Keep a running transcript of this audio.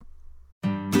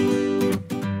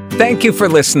Thank you for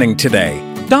listening today.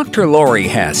 Dr. Lori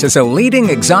Hess is a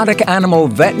leading exotic animal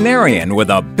veterinarian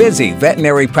with a busy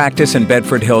veterinary practice in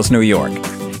Bedford Hills, New York.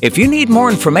 If you need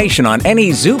more information on any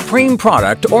Zupreme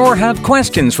product or have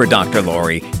questions for Dr.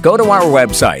 Lori, go to our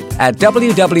website at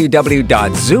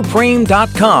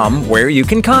www.zupreme.com where you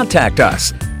can contact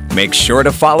us. Make sure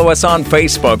to follow us on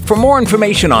Facebook for more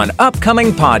information on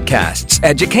upcoming podcasts,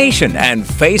 education, and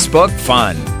Facebook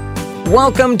fun.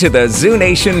 Welcome to the Zoo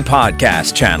Nation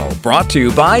podcast channel, brought to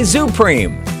you by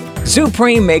Zupreme.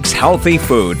 Zupreme makes healthy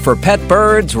food for pet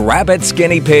birds, rabbits,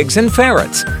 guinea pigs, and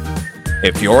ferrets.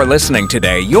 If you're listening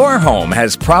today, your home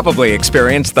has probably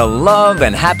experienced the love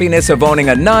and happiness of owning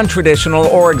a non-traditional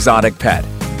or exotic pet.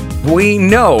 We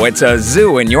know it's a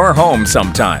zoo in your home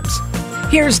sometimes.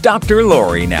 Here's Dr.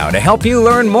 Lori now to help you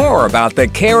learn more about the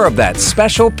care of that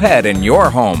special pet in your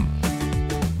home.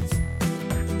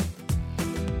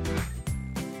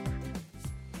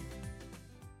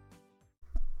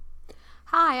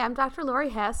 Hi, I'm Dr. Lori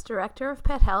Hess, Director of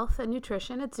Pet Health and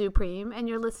Nutrition at Zupreme, and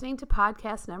you're listening to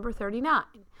podcast number 39.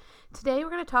 Today we're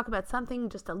going to talk about something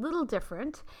just a little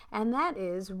different, and that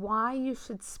is why you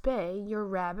should spay your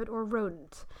rabbit or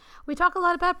rodent. We talk a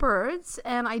lot about birds,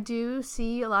 and I do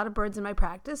see a lot of birds in my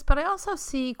practice, but I also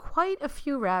see quite a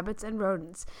few rabbits and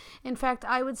rodents. In fact,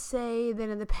 I would say that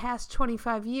in the past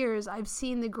 25 years, I've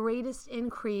seen the greatest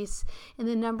increase in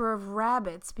the number of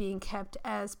rabbits being kept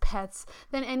as pets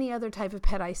than any other type of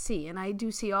pet I see, and I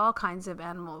do see all kinds of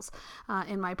animals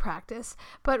in my practice.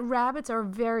 But rabbits are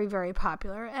very, very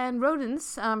popular, and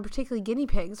rodents, particularly guinea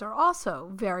pigs, are also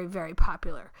very, very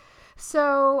popular.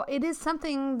 So it is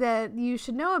something that you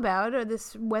should know about, or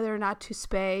this whether or not to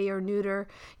spay or neuter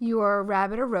your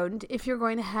rabbit or rodent if you're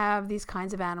going to have these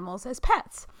kinds of animals as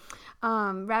pets.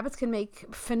 Rabbits can make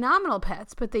phenomenal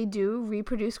pets, but they do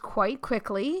reproduce quite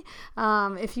quickly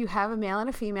if you have a male and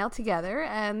a female together,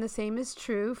 and the same is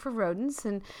true for rodents.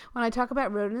 And when I talk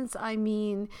about rodents, I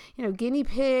mean, guinea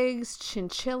pigs,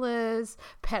 chinchillas,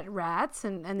 pet rats,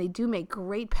 and they do make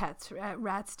great pets.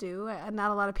 Rats do.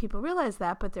 Not a lot of people realize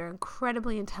that, but they're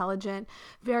incredibly intelligent,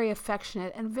 very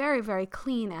affectionate, and very, very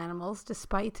clean animals,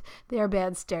 despite their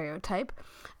bad stereotype.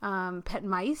 Pet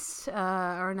mice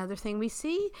are another thing we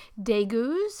see.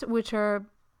 Degus, which are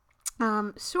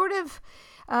sort of,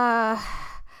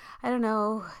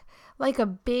 like a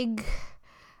big,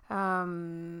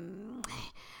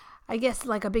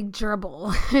 like a big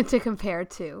gerbil to compare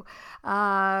to.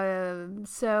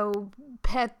 So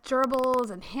pet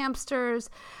gerbils and hamsters,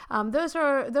 those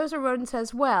are rodents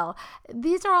as well.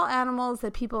 These are all animals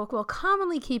that people will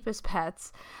commonly keep as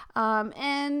pets.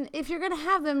 And if you're going to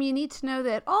have them, you need to know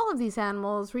that all of these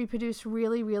animals reproduce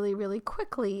really, really, really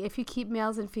quickly if you keep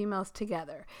males and females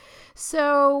together.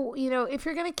 So, if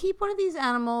you're going to keep one of these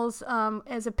animals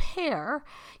as a pair,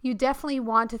 you definitely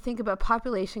want to think about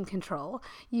population control.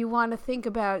 You want to think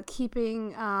about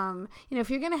keeping, if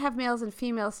you're going to have males and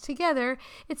females together,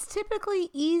 it's typically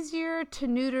easier to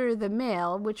neuter the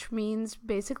male, which means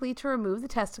basically to remove the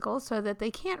testicles so that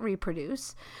they can't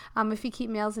reproduce if you keep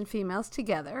males and females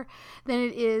together, than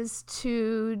it is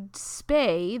to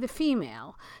spay the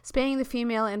female. Spaying the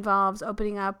female involves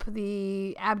opening up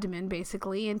the abdomen,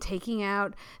 basically, and taking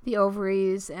out the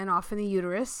ovaries and often the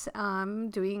uterus,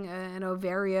 doing an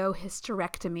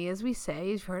ovariohysterectomy, as we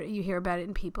say. You hear about it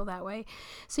in people that way.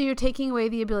 So you're taking away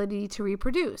the ability to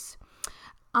reproduce.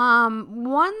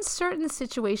 One certain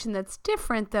situation that's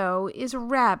different, though, is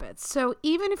rabbits. So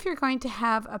even if you're going to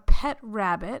have a pet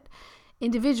rabbit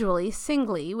individually,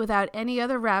 singly, without any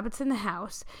other rabbits in the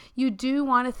house, you do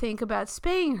want to think about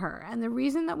spaying her. And the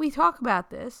reason that we talk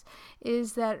about this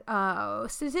is that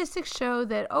statistics show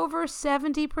that over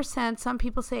 70%, some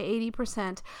people say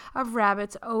 80%, of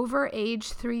rabbits over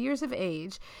age 3 years of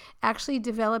age actually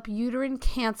develop uterine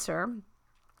cancer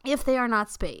if they are not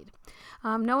spayed.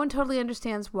 No one totally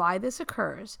understands why this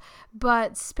occurs,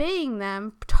 but spaying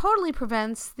them totally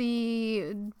prevents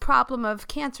the problem of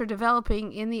cancer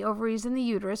developing in the ovaries and the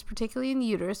uterus, particularly in the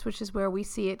uterus, which is where we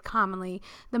see it commonly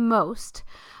the most.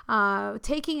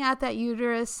 Taking out that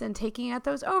uterus and taking out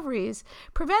those ovaries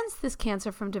prevents this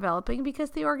cancer from developing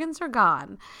because the organs are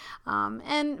gone.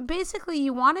 And basically,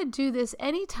 you want to do this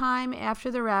anytime after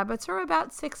the rabbits are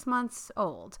about 6 months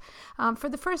old. For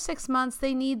the first 6 months,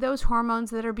 they need those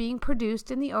hormones that are being produced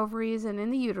in the ovaries and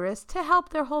in the uterus to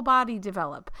help their whole body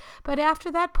develop. But after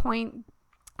that point,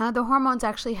 The hormones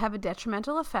actually have a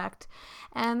detrimental effect,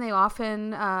 and they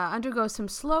often undergo some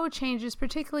slow changes,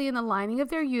 particularly in the lining of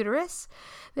their uterus.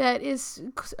 That is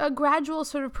a gradual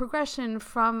sort of progression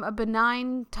from a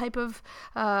benign type of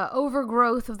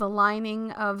overgrowth of the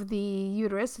lining of the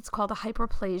uterus. It's called a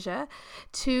hyperplasia,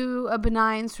 to a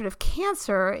benign sort of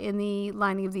cancer in the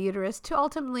lining of the uterus, to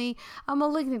ultimately a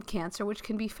malignant cancer, which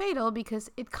can be fatal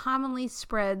because it commonly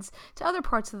spreads to other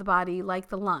parts of the body, like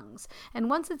the lungs. And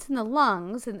once it's in the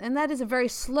lungs, and that is a very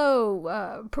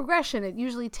slow progression. It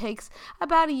usually takes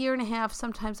about a year and a half,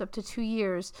 sometimes up to 2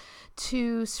 years,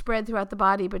 to spread throughout the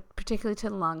body, but particularly to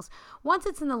the lungs. Once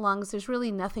it's in the lungs, there's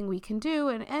really nothing we can do,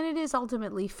 and it is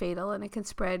ultimately fatal, and it can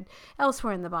spread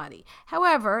elsewhere in the body.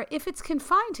 However, if it's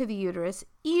confined to the uterus,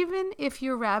 even if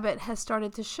your rabbit has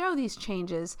started to show these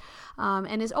changes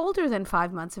and is older than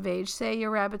 5 months of age, say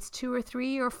your rabbit's 2 or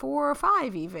 3 or 4 or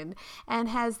 5 even, and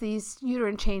has these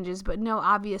uterine changes but no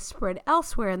obvious spread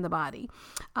elsewhere in the body,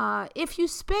 if you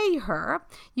spay her,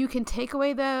 you can take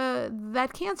away that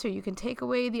cancer. You can take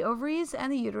away the ovaries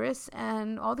and the uterus,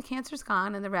 and all the cancer's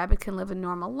gone, and the rabbit can live a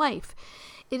normal life.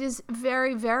 It is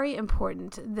very, very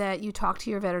important that you talk to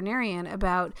your veterinarian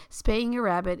about spaying your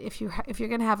rabbit if you're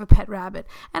going to have a pet rabbit.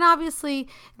 And obviously,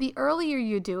 the earlier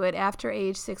you do it, after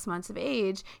age 6 months of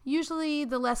age, usually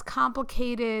the less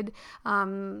complicated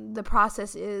the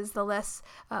process is, the less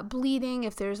bleeding.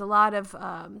 If there's a lot of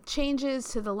changes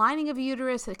to the lining of the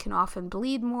uterus, it can often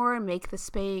bleed more and make the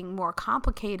spaying more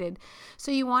complicated.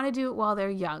 So you want to do it while they're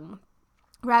young.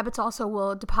 Rabbits also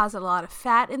will deposit a lot of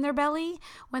fat in their belly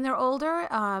when they're older,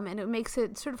 and it makes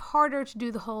it sort of harder to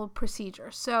do the whole procedure.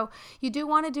 So you do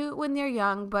want to do it when they're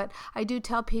young, but I do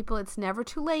tell people it's never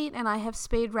too late, and I have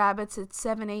spayed rabbits at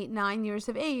 7, 8, 9 years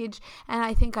of age, and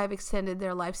I think I've extended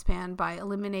their lifespan by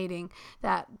eliminating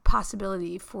that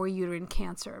possibility for uterine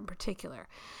cancer in particular.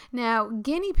 Now,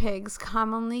 guinea pigs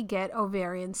commonly get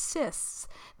ovarian cysts.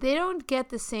 They don't get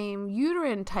the same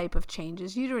uterine type of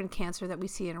changes, uterine cancer, that we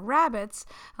see in rabbits.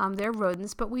 They're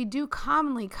rodents, but we do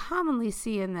commonly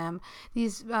see in them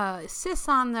these cysts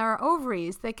on their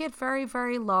ovaries that get very,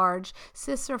 very large.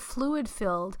 Cysts are fluid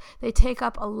filled. They take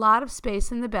up a lot of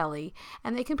space in the belly,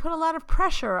 and they can put a lot of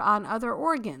pressure on other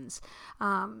organs,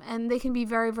 and they can be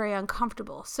very, very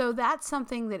uncomfortable. So that's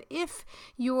something that if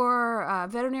your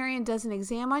veterinarian does an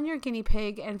exam on your guinea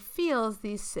pig and feels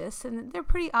these cysts, and they're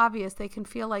pretty obvious, they can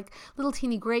feel like little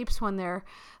teeny grapes when they're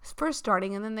first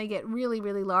starting, and then they get really,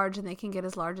 really large, and they can get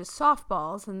as large as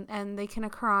softballs, and they can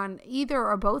occur on either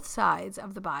or both sides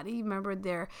of the body. Remember,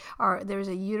 there's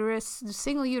a uterus,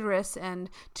 single uterus, and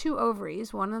 2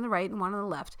 ovaries, one on the right and one on the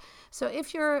left. So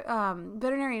if your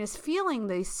veterinarian is feeling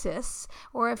these cysts,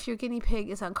 or if your guinea pig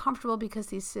is uncomfortable because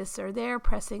these cysts are there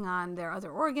pressing on their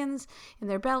other organs in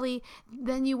their belly,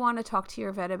 then you want to talk to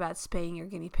your vet about spaying your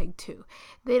guinea pig too.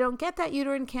 They don't get that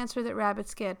uterine cancer that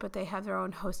rabbits get, but they have their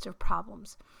own host of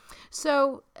problems.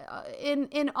 So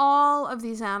in all of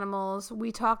these animals,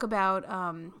 we talk about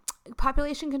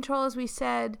population control, as we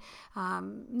said.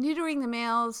 Neutering the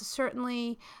males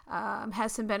certainly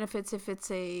has some benefits. If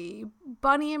it's a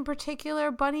bunny in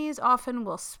particular, bunnies often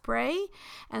will spray,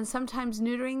 and sometimes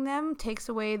neutering them takes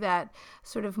away that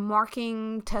sort of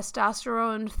marking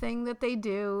testosterone thing that they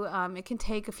do. It can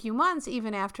take a few months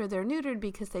even after they're neutered,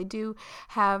 because they do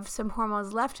have some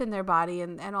hormones left in their body,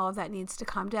 and all of that needs to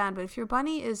calm down. But if your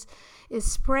bunny is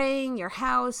spraying your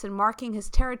house and marking his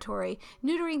territory,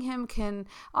 neutering him can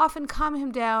often calm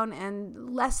him down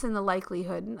and lessen the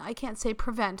likelihood, and I can't say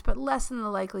prevent, but lessen the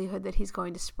likelihood that he's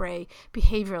going to spray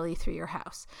behaviorally through your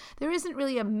house. There isn't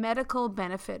really a medical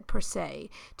benefit per se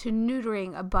to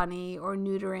neutering a bunny or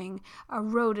neutering a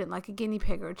rodent like a guinea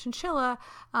pig or a chinchilla.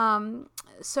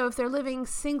 So if they're living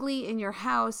singly in your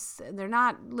house, and they're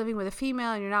not living with a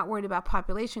female, and you're not worried about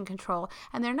population control,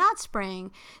 and they're not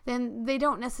spraying, then they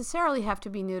don't necessarily have to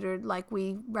be neutered. Like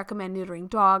we recommend neutering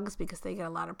dogs because they get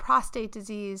a lot of prostate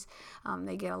disease.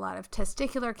 They get a lot of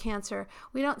testicular cancer.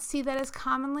 We don't see that as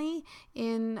commonly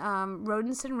in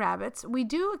rodents and rabbits. We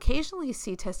do occasionally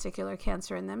see testicular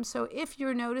cancer in them. So if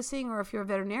you're noticing, or if your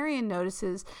veterinarian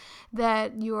notices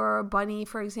that your bunny,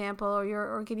 for example, or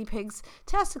your guinea pig's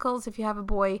testicles, if you have a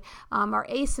boy, are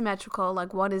asymmetrical,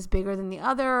 like one is bigger than the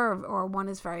other, or one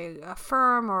is very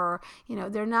firm, or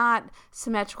they're not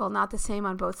symmetrical, not the same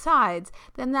on both sides,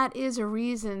 then that is a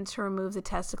reason to remove the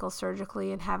testicle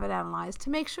surgically and have it analyzed to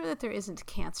make sure that there isn't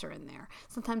cancer in there.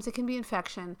 Sometimes it can be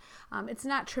infection. It's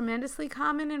not tremendously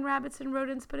common in rabbits and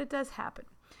rodents, but it does happen.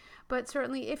 But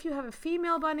certainly if you have a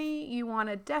female bunny, you want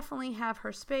to definitely have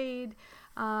her spayed.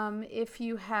 If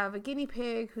you have a guinea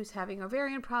pig who's having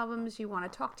ovarian problems, you want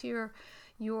to talk to your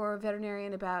your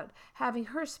veterinarian about having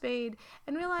her spayed,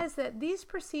 and realize that these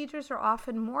procedures are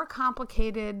often more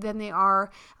complicated than they are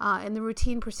in the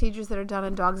routine procedures that are done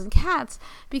on dogs and cats,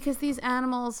 because these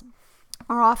animals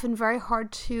are often very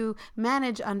hard to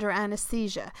manage under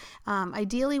anesthesia.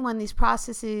 Ideally, when these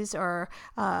processes are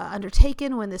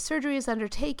undertaken, when the surgery is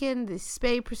undertaken, the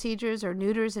spay procedures or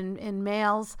neuters in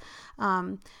males,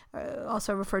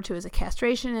 also referred to as a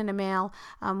castration in a male,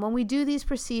 when we do these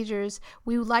procedures,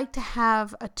 we would like to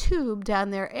have a tube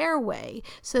down their airway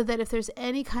so that if there's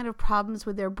any kind of problems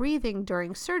with their breathing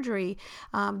during surgery,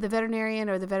 the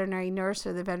veterinarian or the veterinary nurse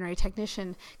or the veterinary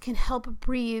technician can help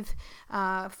breathe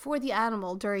for the animal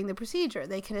during the procedure.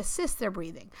 They can assist their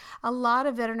breathing. A lot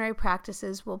of veterinary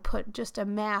practices will put just a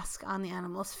mask on the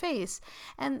animal's face.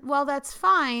 And while that's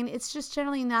fine, it's just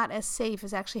generally not as safe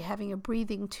as actually having a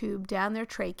breathing tube down their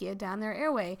trachea, down their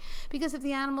airway, because if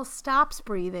the animal stops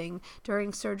breathing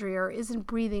during surgery or isn't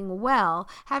breathing well,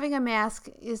 having a mask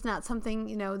is not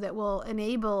something, that will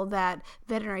enable that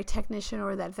veterinary technician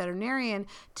or that veterinarian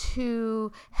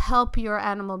to help your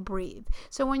animal breathe.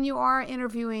 So when you are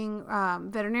interviewing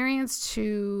veterinarians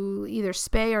to either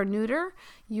spay or neuter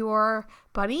your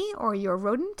bunny or your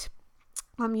rodent,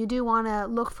 you do want to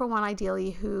look for one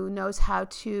ideally who knows how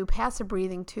to pass a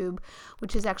breathing tube,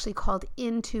 which is actually called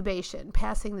intubation,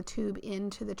 passing the tube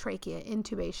into the trachea,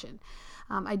 intubation.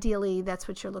 Ideally, that's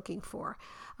what you're looking for.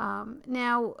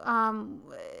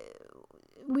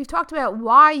 We've talked about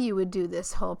why you would do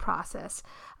this whole process.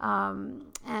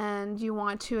 And you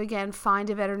want to, again, find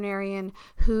a veterinarian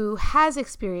who has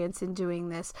experience in doing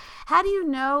this. How do you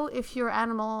know if your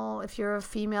animal, if you're a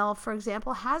female, for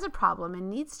example, has a problem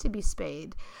and needs to be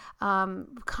spayed?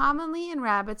 Commonly in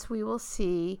rabbits, we will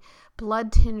see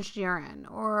blood-tinged urine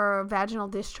or vaginal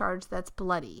discharge that's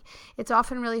bloody. It's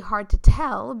often really hard to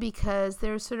tell because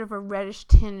there's sort of a reddish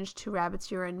tinge to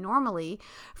rabbit's urine normally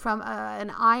from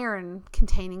an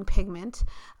iron-containing pigment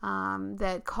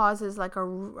that causes like a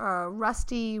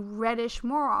rusty, reddish,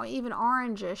 more even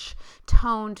orangish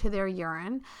tone to their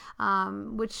urine,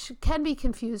 which can be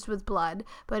confused with blood,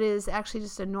 but is actually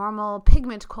just a normal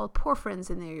pigment called porphyrins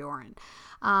in their urine.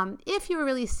 If you're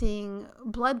really seeing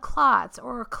blood clots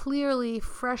or clearly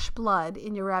fresh blood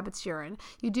in your rabbit's urine,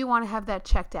 you do want to have that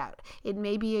checked out. It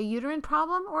may be a uterine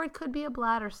problem or it could be a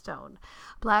bladder stone.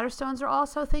 Bladder stones are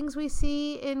also things we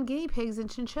see in guinea pigs and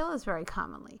chinchillas very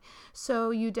commonly.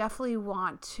 So you definitely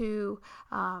want to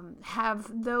have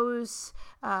those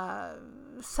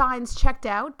signs checked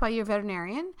out by your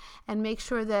veterinarian and make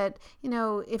sure that,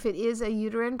 if it is a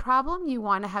uterine problem, you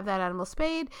want to have that animal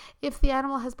spayed. If the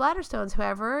animal has bladder stones,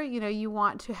 however, you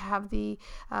want to have the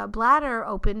bladder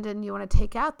opened and you want to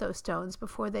take out those stones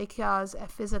before they cause a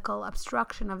physical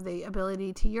obstruction of the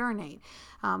ability to urinate.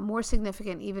 More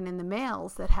significant even in the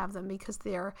males that have them because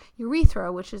their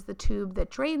urethra, which is the tube that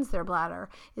drains their bladder,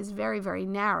 is very, very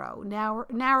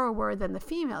narrower than the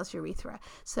female's urethra,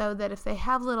 so that if they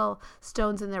have little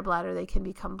stones in their bladder, they can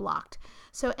become blocked.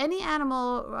 So any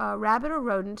animal, rabbit or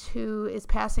rodent, who is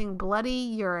passing bloody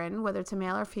urine, whether it's a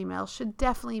male or female, should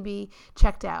definitely be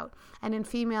checked out. And in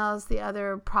females, the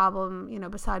other problem,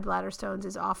 beside bladder stones,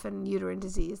 is often uterine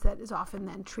disease that is often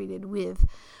then treated with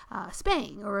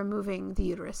spaying or removing the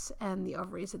uterus and the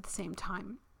ovaries at the same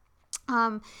time.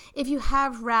 If you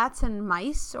have rats and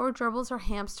mice or gerbils or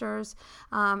hamsters,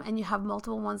 and you have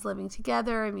multiple ones living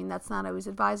together, that's not always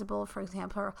advisable. For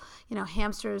example,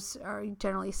 hamsters are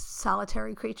generally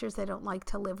solitary creatures. They don't like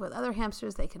to live with other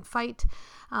hamsters. They can fight.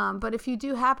 But if you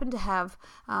do happen to have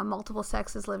multiple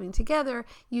sexes living together,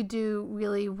 you do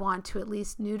really want to at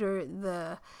least neuter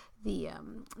the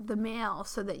male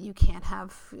so that you can't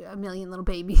have a million little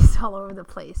babies all over the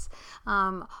place.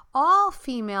 All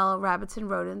female rabbits and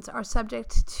rodents are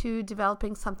subject to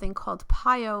developing something called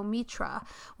pyometra,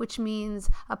 which means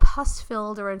a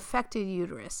pus-filled or infected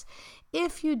uterus.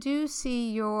 If you do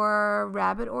see your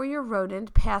rabbit or your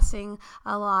rodent passing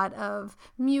a lot of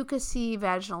mucousy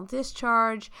vaginal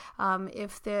discharge,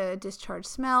 if the discharge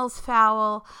smells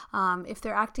foul, if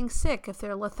they're acting sick, if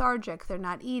they're lethargic, they're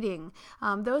not eating,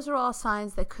 those are all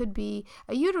signs that could be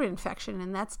a uterine infection,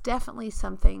 and that's definitely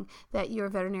something that your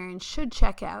veterinarian should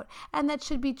check out, and that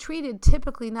should be treated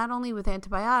typically not only with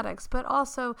antibiotics, but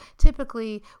also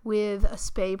typically with a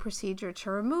spay procedure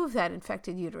to remove that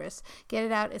infected uterus. Get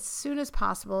it out as soon as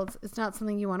possible. It's not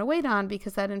something you want to wait on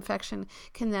because that infection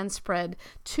can then spread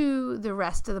to the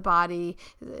rest of the body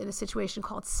in a situation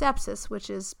called sepsis, which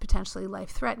is potentially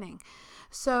life-threatening.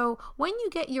 So when you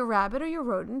get your rabbit or your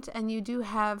rodent and you do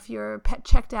have your pet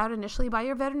checked out initially by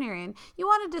your veterinarian, you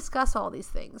want to discuss all these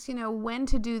things. When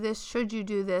to do this, should you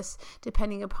do this,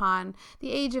 depending upon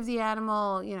the age of the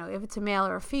animal, if it's a male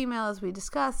or a female, as we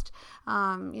discussed,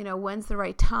 when's the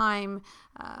right time,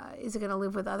 is it going to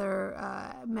live with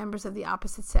other members of the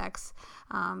opposite sex,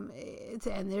 and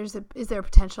is there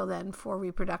potential then for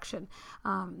reproduction?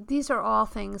 These are all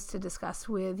things to discuss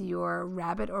with your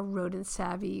rabbit or rodent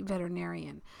savvy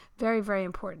veterinarian. Very, very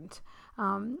important.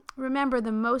 Remember,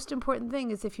 the most important thing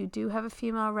is if you do have a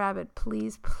female rabbit,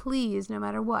 please, no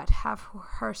matter what, have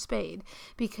her spayed,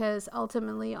 because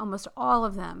ultimately almost all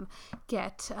of them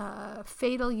get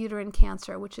fatal uterine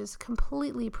cancer, which is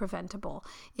completely preventable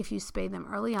if you spay them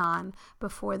early on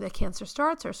before the cancer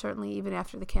starts, or certainly even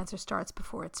after the cancer starts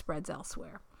before it spreads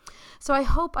elsewhere. So I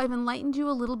hope I've enlightened you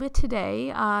a little bit today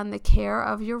on the care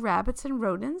of your rabbits and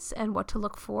rodents and what to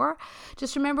look for.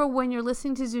 Just remember, when you're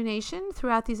listening to Zoo Nation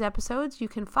throughout these episodes, you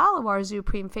can follow our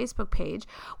Zoopreme Facebook page,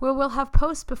 where we'll have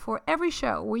posts before every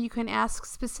show where you can ask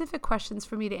specific questions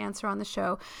for me to answer on the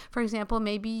show. For example,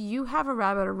 maybe you have a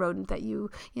rabbit or rodent that you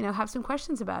have some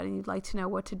questions about and you'd like to know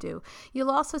what to do.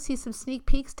 You'll also see some sneak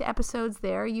peeks to episodes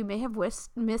there you may have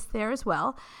missed there as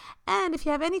well. And if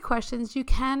you have any questions, you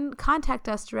can contact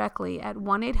us directly at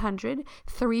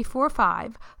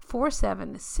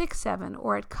 1-800-345-4767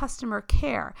 or at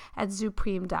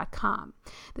customercare@zoopreme.com.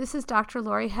 This is Dr.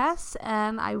 Lori Hess,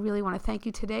 and I really want to thank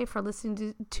you today for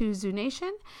listening to Zoo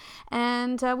Nation.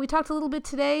 And we talked a little bit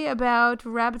today about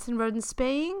rabbits and rodents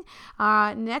spaying.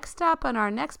 Next up on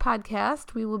our next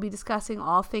podcast, we will be discussing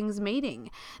all things mating.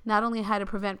 Not only how to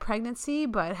prevent pregnancy,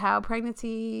 but how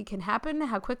pregnancy can happen,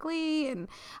 how quickly, and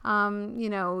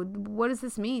what does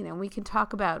this mean? And we can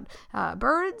talk about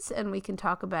birds, and we can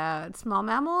talk about small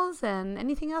mammals, and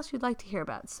anything else you'd like to hear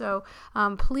about. So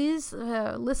please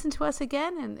listen to us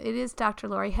again. And it is Dr.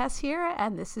 Lori Hess here,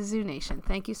 and this is Zoo Nation.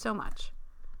 Thank you so much.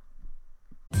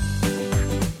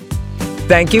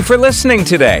 Thank you for listening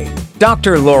today.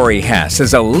 Dr. Lori Hess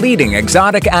is a leading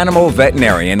exotic animal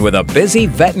veterinarian with a busy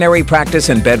veterinary practice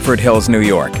in Bedford Hills, New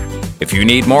York. If you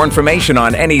need more information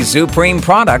on any Zoopreme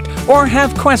product or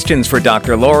have questions for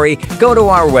Dr. Lori, go to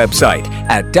our website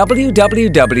at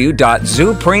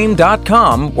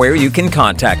www.zoopreme.com, where you can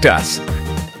contact us.